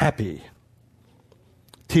happy.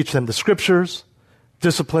 Teach them the Scriptures,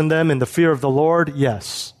 discipline them in the fear of the Lord,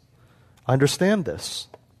 yes. Understand this.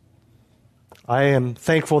 I am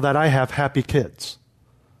thankful that I have happy kids.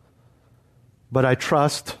 But I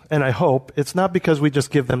trust and I hope it's not because we just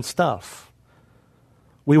give them stuff.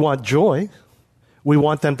 We want joy. We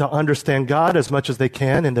want them to understand God as much as they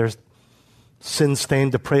can in their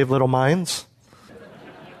sin-stained, depraved little minds.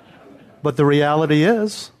 But the reality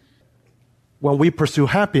is, when we pursue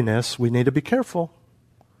happiness, we need to be careful,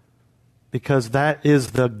 because that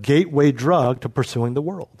is the gateway drug to pursuing the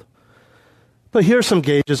world. But here are some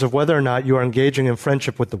gauges of whether or not you are engaging in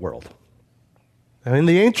friendship with the world. Now, in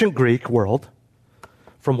the ancient Greek world,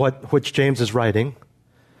 from which James is writing,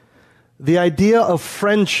 the idea of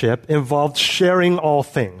friendship involved sharing all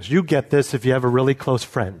things. You get this if you have a really close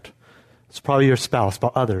friend. It's probably your spouse,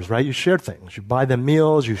 but others, right? You share things. You buy them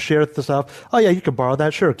meals, you share the stuff. Oh yeah, you can borrow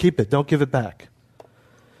that. Sure, keep it. Don't give it back.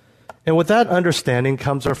 And with that understanding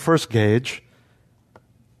comes our first gauge.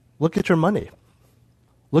 Look at your money.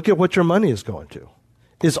 Look at what your money is going to.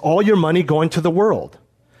 Is all your money going to the world?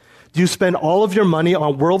 Do you spend all of your money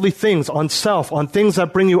on worldly things, on self, on things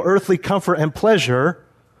that bring you earthly comfort and pleasure?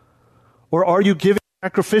 Or are you giving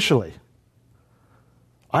sacrificially?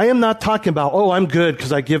 I am not talking about, oh, I'm good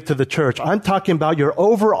because I give to the church. I'm talking about your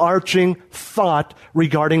overarching thought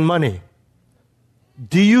regarding money.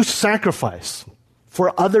 Do you sacrifice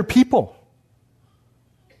for other people?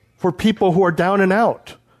 For people who are down and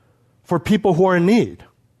out? For people who are in need?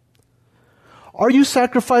 Are you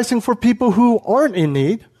sacrificing for people who aren't in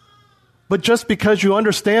need, but just because you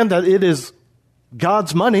understand that it is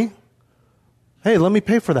God's money, hey, let me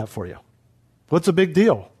pay for that for you. What's the big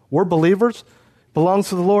deal? We're believers. Belongs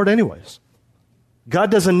to the Lord anyways.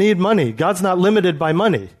 God doesn't need money. God's not limited by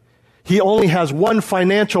money. He only has one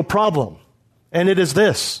financial problem, and it is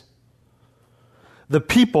this. The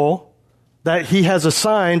people that he has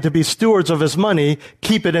assigned to be stewards of his money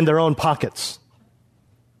keep it in their own pockets.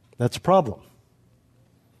 That's a problem.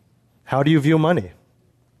 How do you view money?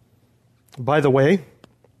 By the way,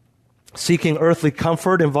 seeking earthly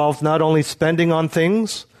comfort involves not only spending on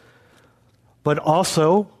things, but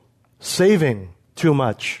also saving too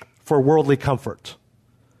much for worldly comfort.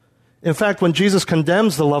 In fact, when Jesus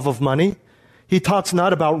condemns the love of money, he talks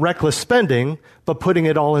not about reckless spending, but putting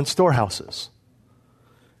it all in storehouses.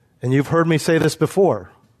 And you've heard me say this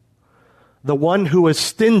before. The one who is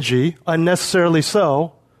stingy, unnecessarily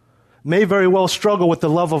so, may very well struggle with the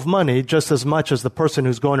love of money just as much as the person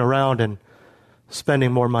who's going around and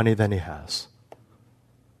spending more money than he has.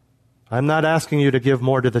 I'm not asking you to give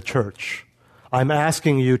more to the church. I'm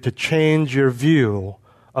asking you to change your view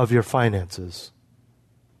of your finances.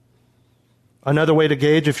 Another way to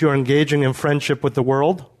gauge if you're engaging in friendship with the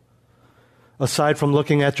world, aside from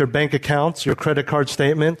looking at your bank accounts, your credit card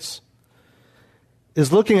statements,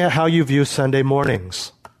 is looking at how you view Sunday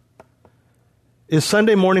mornings. Is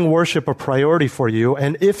Sunday morning worship a priority for you?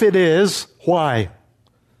 And if it is, why?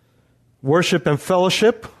 Worship and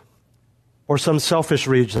fellowship, or some selfish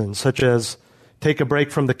reasons, such as take a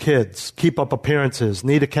break from the kids, keep up appearances,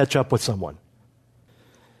 need to catch up with someone?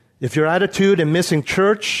 If your attitude in missing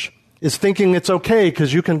church is thinking it's okay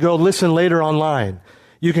because you can go listen later online,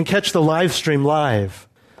 you can catch the live stream live,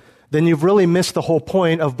 then you've really missed the whole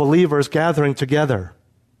point of believers gathering together.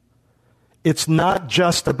 It's not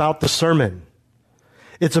just about the sermon.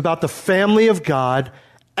 It's about the family of God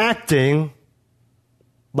acting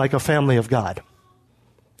like a family of God,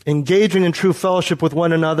 engaging in true fellowship with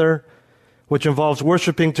one another, which involves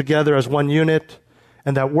worshiping together as one unit,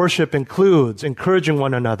 and that worship includes encouraging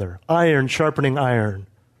one another, iron sharpening iron.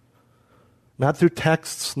 Not through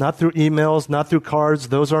texts, not through emails, not through cards.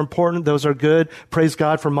 Those are important, those are good. Praise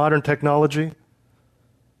God for modern technology.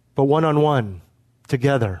 But one-on-one,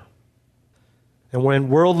 together. And when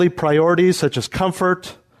worldly priorities such as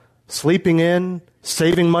comfort, sleeping in,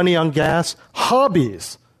 saving money on gas,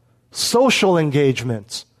 hobbies, social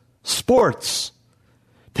engagements, sports,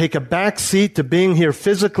 take a back seat to being here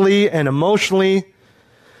physically and emotionally,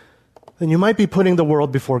 then you might be putting the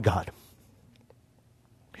world before God.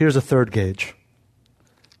 Here's a third gauge.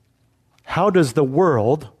 How does the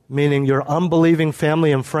world, meaning your unbelieving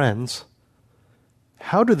family and friends,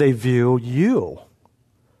 how do they view you?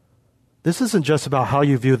 This isn't just about how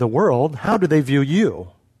you view the world. How do they view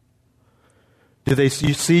you? Do they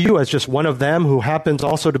see you as just one of them who happens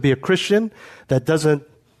also to be a Christian that doesn't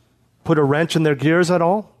put a wrench in their gears at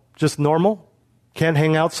all? Just normal? Can't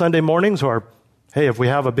hang out Sunday mornings? Or, hey, if we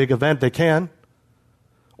have a big event, they can.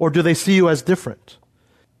 Or do they see you as different?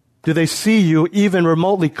 Do they see you even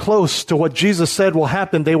remotely close to what Jesus said will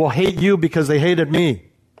happen? They will hate you because they hated me.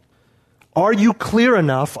 Are you clear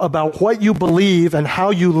enough about what you believe and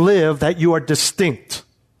how you live that you are distinct?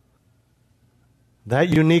 That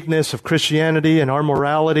uniqueness of Christianity and our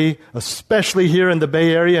morality, especially here in the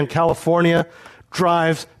Bay Area and California,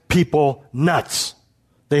 drives people nuts.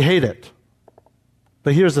 They hate it.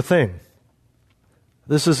 But here's the thing.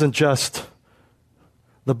 This isn't just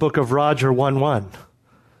the book of Roger 1:1.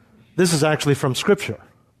 This is actually from Scripture.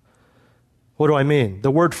 What do I mean? The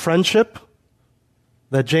word friendship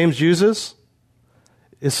that James uses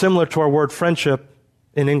is similar to our word friendship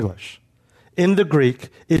in English. In the Greek,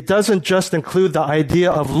 it doesn't just include the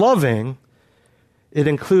idea of loving, it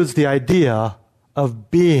includes the idea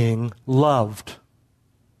of being loved.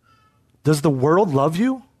 Does the world love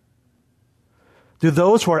you? Do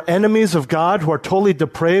those who are enemies of God, who are totally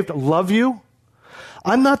depraved, love you?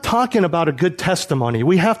 I'm not talking about a good testimony.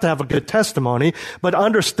 We have to have a good testimony, but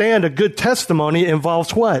understand a good testimony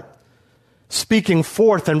involves what? Speaking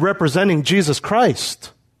forth and representing Jesus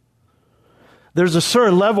Christ. There's a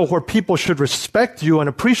certain level where people should respect you and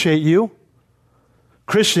appreciate you.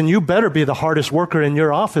 Christian, you better be the hardest worker in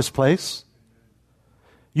your office place.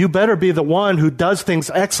 You better be the one who does things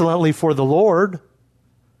excellently for the Lord.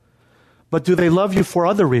 But do they love you for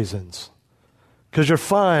other reasons? Because you're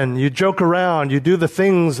fun, you joke around, you do the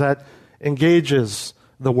things that engages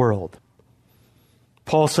the world.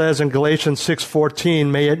 Paul says in Galatians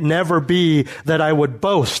 6:14, may it never be that I would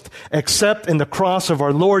boast except in the cross of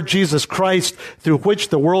our Lord Jesus Christ, through which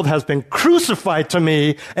the world has been crucified to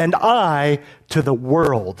me and I to the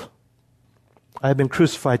world. I have been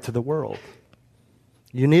crucified to the world.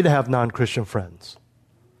 You need to have non-Christian friends.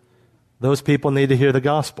 Those people need to hear the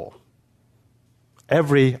gospel.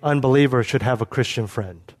 Every unbeliever should have a Christian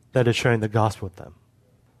friend that is sharing the gospel with them.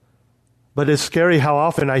 But it's scary how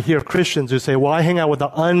often I hear Christians who say, well, I hang out with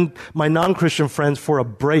my non-Christian friends for a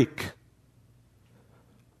break.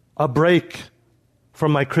 A break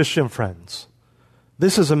from my Christian friends.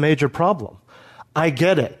 This is a major problem. I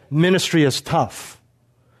get it. Ministry is tough.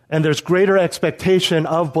 And there's greater expectation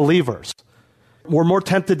of believers. We're more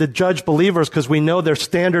tempted to judge believers because we know their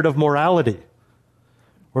standard of morality.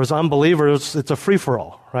 Whereas unbelievers, it's a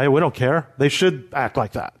free-for-all, right? We don't care. They should act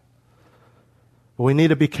like that. But we need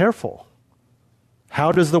to be careful.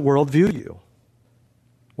 How does the world view you?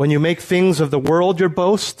 When you make things of the world your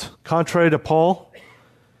boast, contrary to Paul,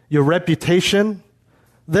 your reputation,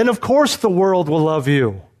 then of course the world will love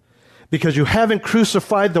you because you haven't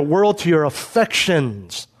crucified the world to your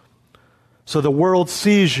affections. So the world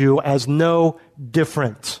sees you as no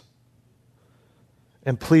different.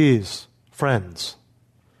 And please, friends,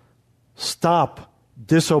 stop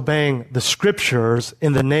disobeying the scriptures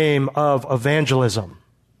in the name of evangelism.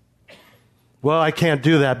 Well, I can't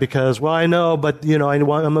do that because, well, I know, but,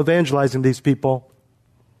 I'm evangelizing these people.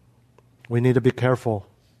 We need to be careful.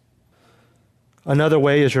 Another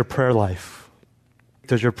way is your prayer life.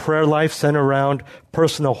 Does your prayer life center around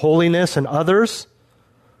personal holiness and others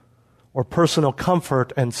or personal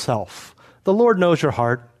comfort and self? The Lord knows your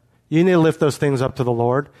heart. You need to lift those things up to the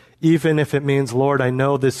Lord, even if it means, Lord, I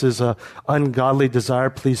know this is an ungodly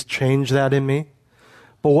desire. Please change that in me.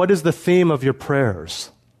 But what is the theme of your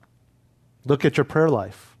prayers? Look at your prayer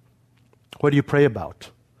life. What do you pray about?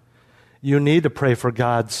 You need to pray for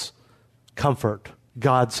God's comfort,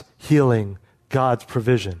 God's healing, God's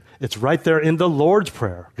provision. It's right there in the Lord's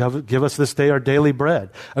Prayer. Give us this day our daily bread.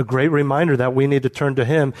 A great reminder that we need to turn to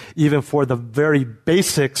Him even for the very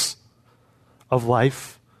basics of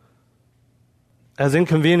life. As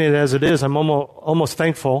inconvenient as it is, I'm almost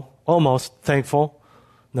thankful. No,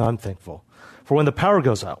 I'm thankful for when the power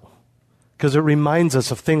goes out. Because it reminds us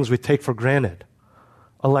of things we take for granted.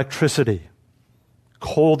 Electricity,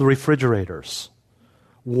 cold refrigerators,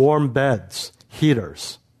 warm beds,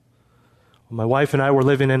 heaters. When my wife and I were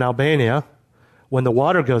living in Albania, when the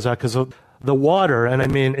water goes out, because the water, and I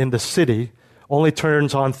mean in the city, only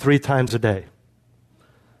turns on 3 times a day.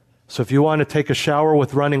 So if you want to take a shower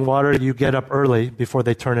with running water, you get up early before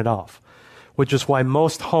they turn it off, which is why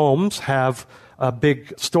most homes have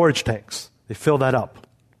big storage tanks. They fill that up.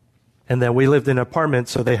 And then we lived in an apartment,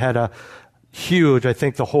 so they had a huge, I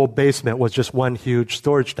think the whole basement was just one huge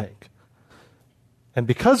storage tank. And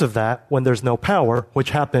because of that, when there's no power, which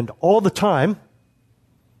happened all the time,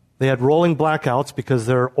 they had rolling blackouts because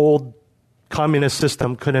their old communist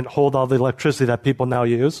system couldn't hold all the electricity that people now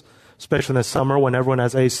use, especially in the summer when everyone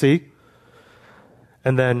has AC.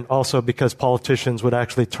 And then also because politicians would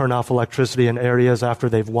actually turn off electricity in areas after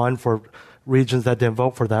they've won for regions that didn't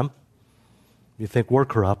vote for them. You think we're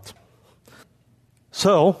corrupt.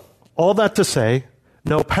 So, all that to say,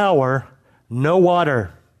 no power, no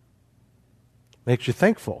water. Makes you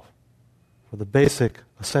thankful for the basic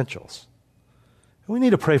essentials. And we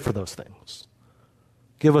need to pray for those things.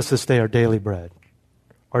 Give us this day our daily bread,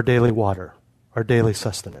 our daily water, our daily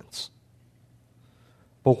sustenance.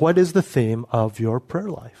 But what is the theme of your prayer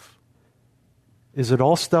life? Is it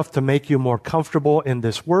all stuff to make you more comfortable in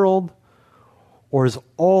this world? Or is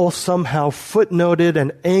all somehow footnoted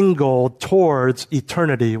and angled towards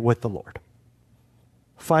eternity with the Lord?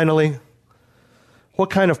 Finally, what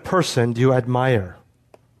kind of person do you admire,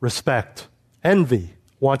 respect, envy,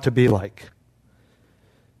 want to be like?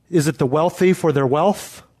 Is it the wealthy for their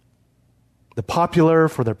wealth? The popular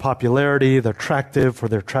for their popularity, the attractive for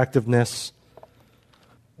their attractiveness?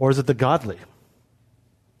 Or is it the godly,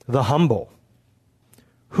 the humble?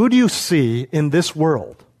 Who do you see in this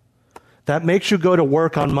world that makes you go to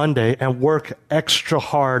work on Monday and work extra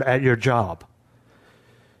hard at your job?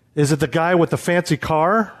 Is it the guy with the fancy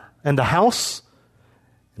car and the house?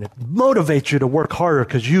 And it motivates you to work harder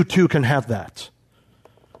because you too can have that.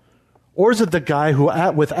 Or is it the guy who,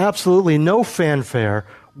 with absolutely no fanfare,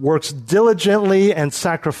 works diligently and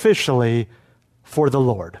sacrificially for the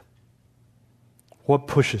Lord? What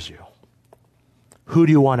pushes you? Who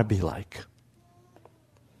do you want to be like?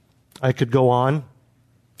 I could go on.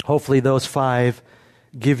 Hopefully those 5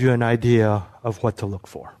 give you an idea of what to look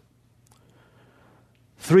for.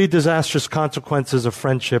 3 disastrous consequences of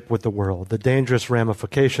friendship with the world: the dangerous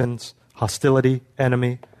ramifications, hostility,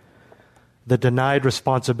 enemy, the denied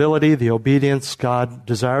responsibility, the obedience God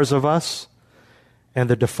desires of us, and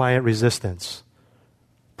the defiant resistance,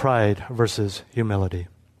 pride versus humility.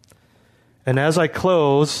 And as I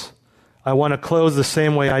close, I want to close the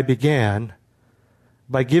same way I began,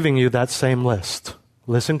 by giving you that same list.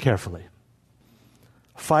 Listen carefully.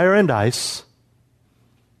 Fire and ice,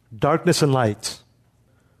 darkness and light,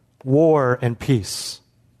 war and peace,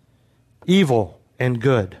 evil and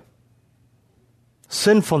good,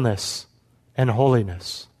 sinfulness and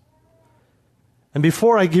holiness. And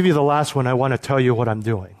before I give you the last one, I want to tell you what I'm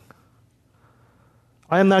doing.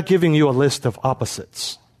 I am not giving you a list of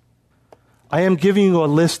opposites. I am giving you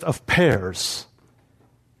a list of pairs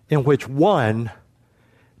in which one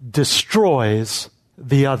destroys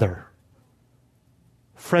the other.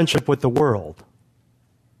 Friendship with the world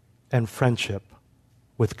and friendship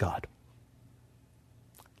with God.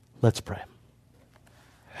 Let's pray.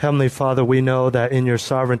 Heavenly Father, we know that in your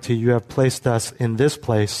sovereignty you have placed us in this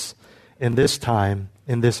place, in this time,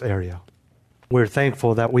 in this area. We're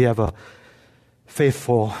thankful that we have a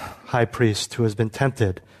faithful high priest who has been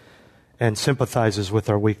tempted and sympathizes with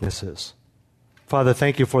our weaknesses. Father,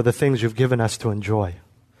 thank you for the things you've given us to enjoy,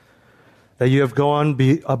 that you have gone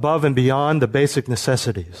above and beyond the basic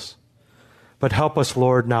necessities. But help us,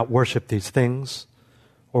 Lord, not worship these things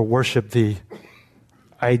or worship the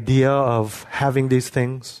idea of having these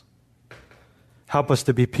things. Help us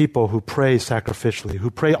to be people who pray sacrificially,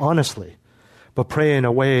 who pray honestly, but pray in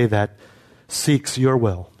a way that seeks your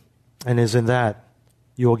will. And is in that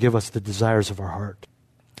you will give us the desires of our heart.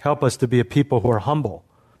 Help us to be a people who are humble,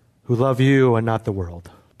 who love you and not the world,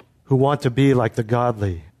 who want to be like the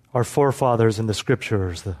godly, our forefathers in the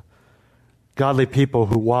scriptures, the godly people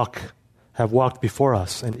who have walked before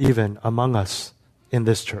us and even among us in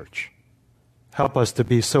this church. Help us to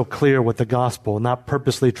be so clear with the gospel, not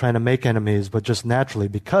purposely trying to make enemies, but just naturally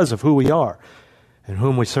because of who we are and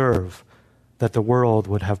whom we serve, that the world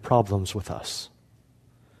would have problems with us.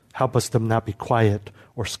 Help us to not be quiet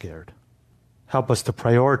or scared. Help us to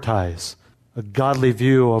prioritize a godly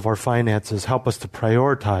view of our finances. Help us to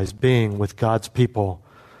prioritize being with God's people,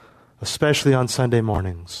 especially on Sunday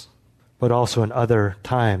mornings, but also in other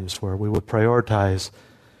times where we would prioritize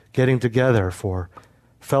getting together for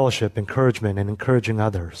fellowship, encouragement, and encouraging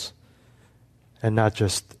others, and not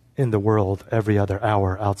just in the world every other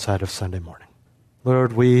hour outside of Sunday morning.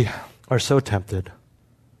 Lord, we are so tempted.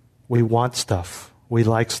 We want stuff. We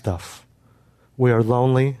like stuff. We are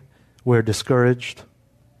lonely. We're discouraged.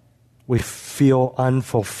 We feel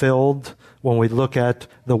unfulfilled when we look at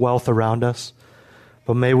the wealth around us.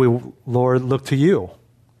 But may we, Lord, look to you,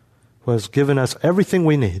 who has given us everything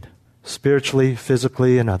we need, spiritually,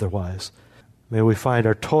 physically, and otherwise. May we find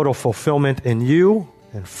our total fulfillment in you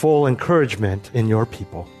and full encouragement in your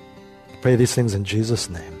people. I pray these things in Jesus'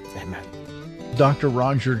 name. Amen. Dr.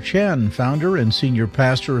 Roger Chen, founder and senior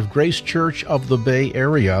pastor of Grace Church of the Bay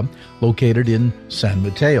Area, located in San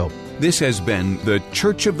Mateo. This has been the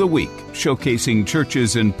Church of the Week, showcasing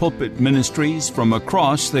churches and pulpit ministries from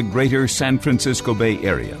across the greater San Francisco Bay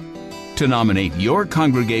Area. To nominate your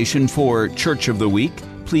congregation for Church of the Week,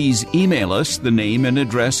 please email us the name and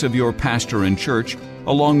address of your pastor and church,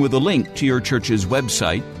 along with a link to your church's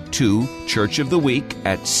website to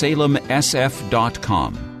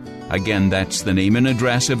churchoftheweek@salemsf.com. Again, that's the name and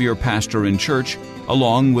address of your pastor and church,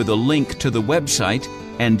 along with a link to the website,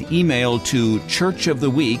 and email to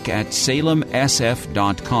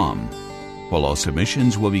churchoftheweek@salemsf.com. While all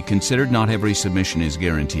submissions will be considered, not every submission is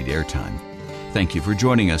guaranteed airtime. Thank you for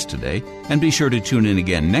joining us today, and be sure to tune in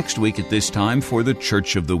again next week at this time for the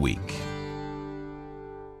Church of the Week.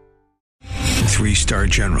 3-star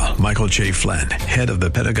general Michael J. Flynn, head of the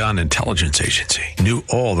Pentagon Intelligence Agency, knew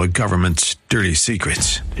all the government's dirty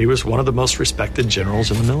secrets. He was one of the most respected generals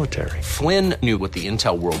in the military. Flynn knew what the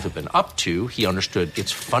intel world had been up to. He understood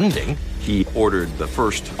its funding. He ordered the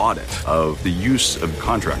first audit of the use of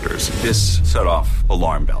contractors. This set off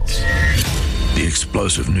alarm bells. The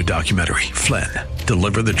explosive new documentary, Flynn,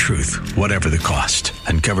 Deliver the Truth, Whatever the Cost,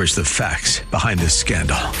 uncovers the facts behind this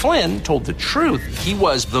scandal. Flynn told the truth. He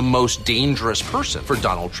was the most dangerous person for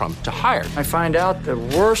Donald Trump to hire. I find out the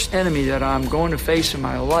worst enemy that I'm going to face in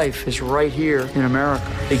my life is right here in America.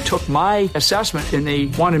 They took my assessment and they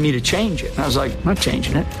wanted me to change it. And I was like, I'm not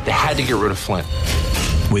changing it. They had to get rid of Flynn.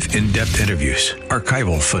 With in-depth interviews,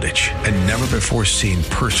 archival footage, and never-before-seen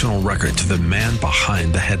personal records of the man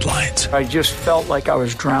behind the headlines. I just felt like I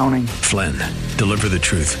was drowning. Flynn, Deliver the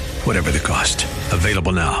Truth, Whatever the Cost.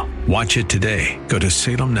 Available now. Watch it today. Go to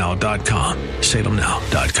salemnow.com.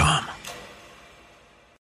 salemnow.com.